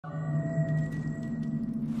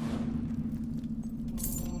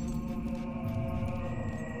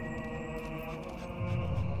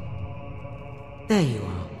There you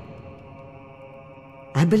are.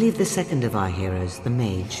 I believe the second of our heroes, the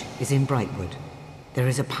mage, is in Brightwood. There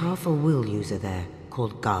is a powerful will user there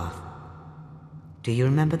called Garth. Do you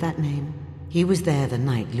remember that name? He was there the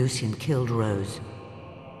night Lucian killed Rose.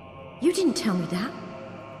 You didn't tell me that.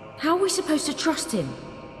 How are we supposed to trust him?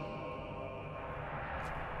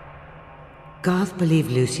 Garth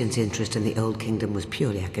believed Lucian's interest in the Old Kingdom was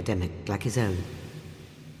purely academic, like his own.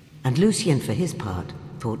 And Lucian, for his part,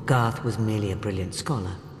 thought Garth was merely a brilliant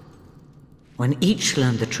scholar. When each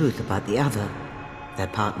learned the truth about the other, their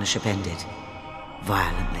partnership ended.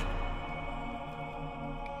 Violently.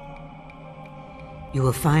 You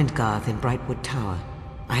will find Garth in Brightwood Tower.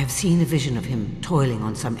 I have seen a vision of him toiling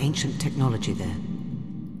on some ancient technology there.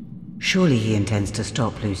 Surely he intends to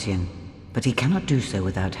stop Lucian, but he cannot do so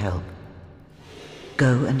without help.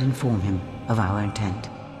 Go and inform him of our intent.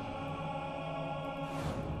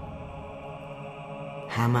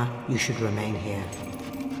 Hammer, you should remain here.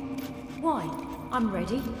 Why? I'm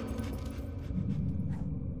ready.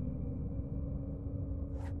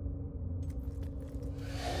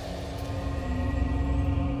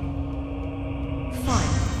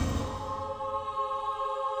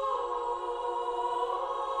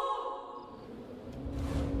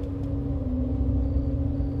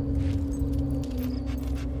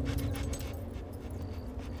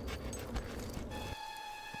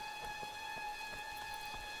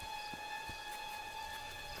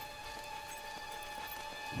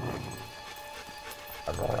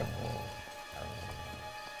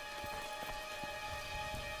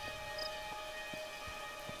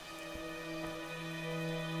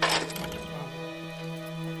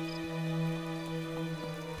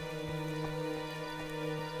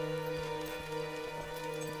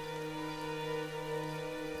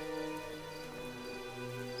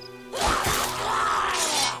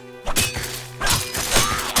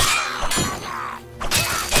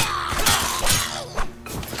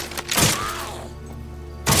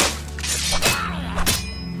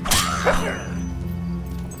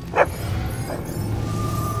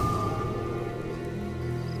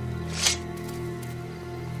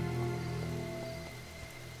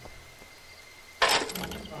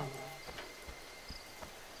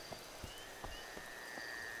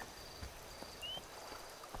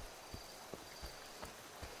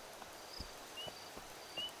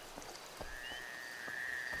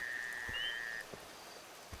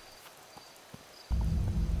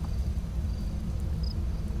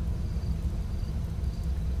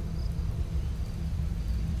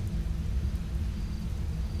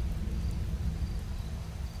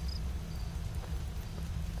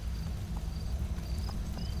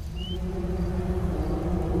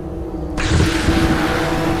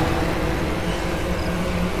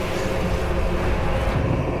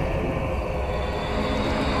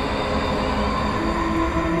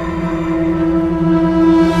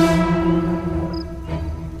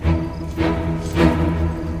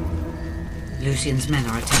 Lucian's men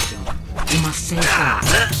are attacking. You must save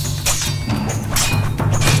Garth.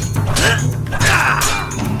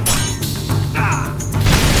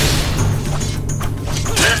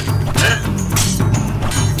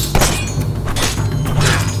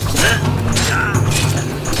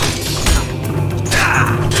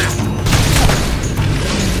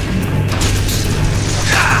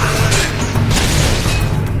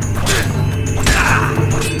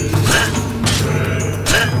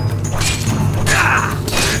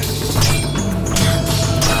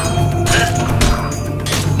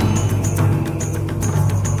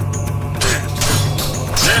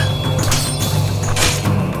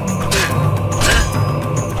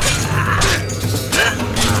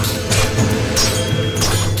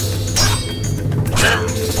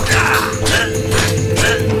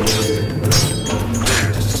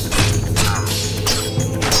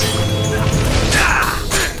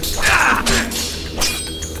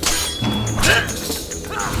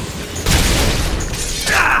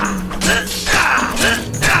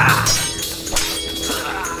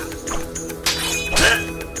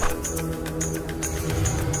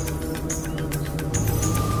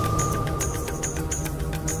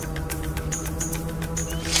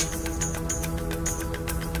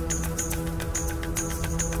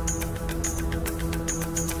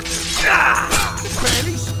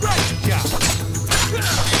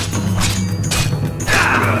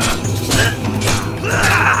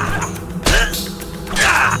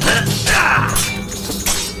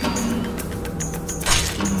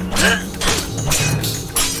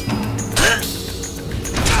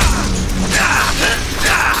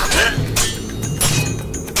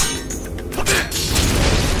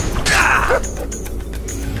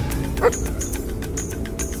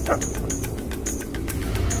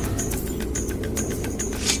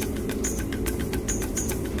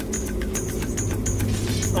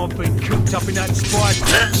 I've been cooped up in that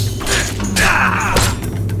spider.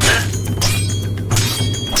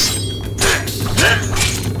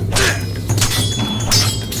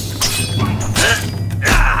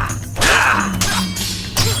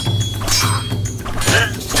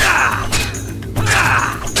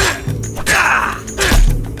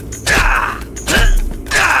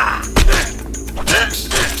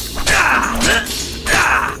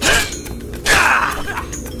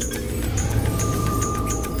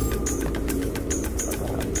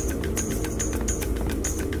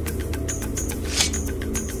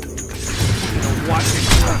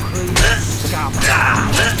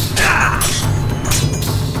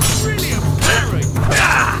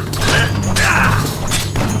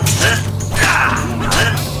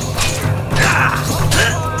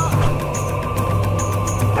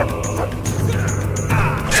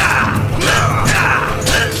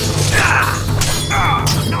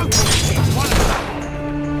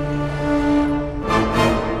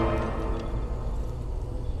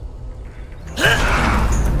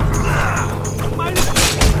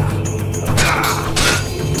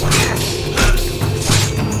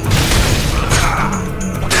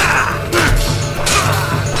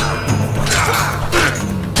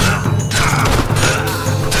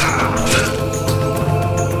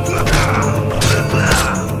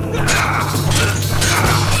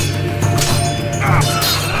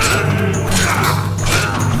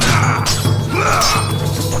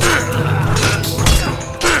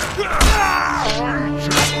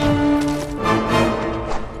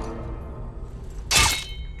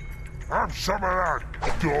 Have some of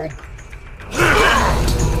that, dog.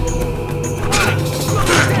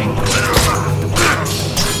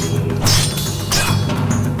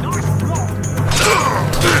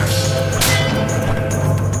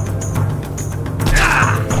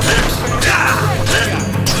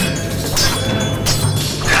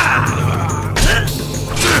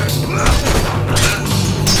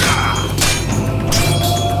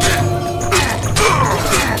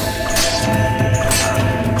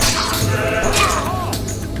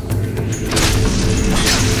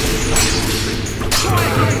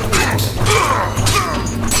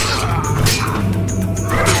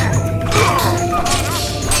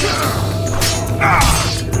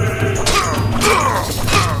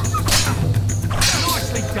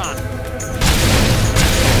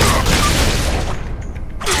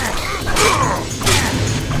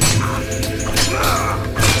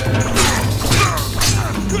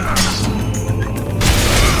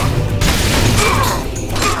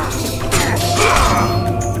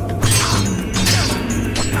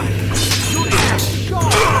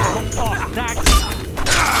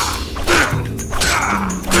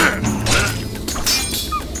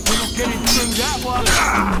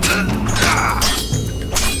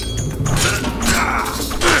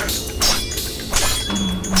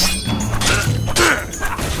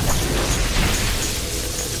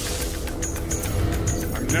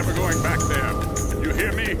 Never going back there. You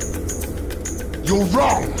hear me? You're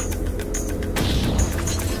wrong!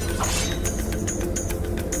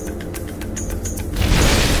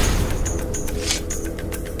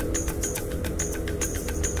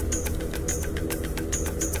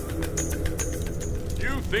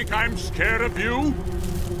 You think I'm scared of you?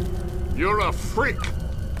 You're a freak.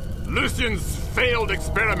 Lucian's failed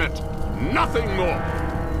experiment. Nothing more.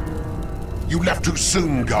 You left too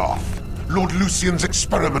soon, Garth. Lord Lucian's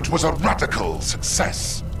experiment was a radical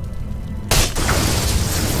success.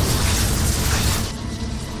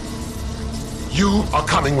 You are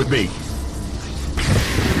coming with me.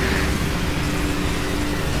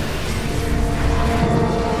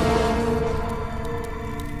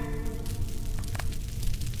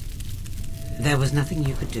 There was nothing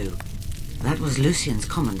you could do. That was Lucian's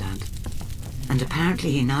commandant. And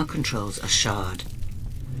apparently he now controls a shard.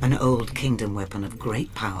 An old kingdom weapon of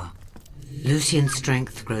great power. Lucian's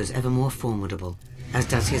strength grows ever more formidable, as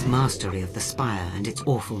does his mastery of the spire and its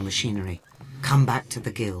awful machinery. Come back to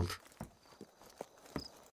the guild.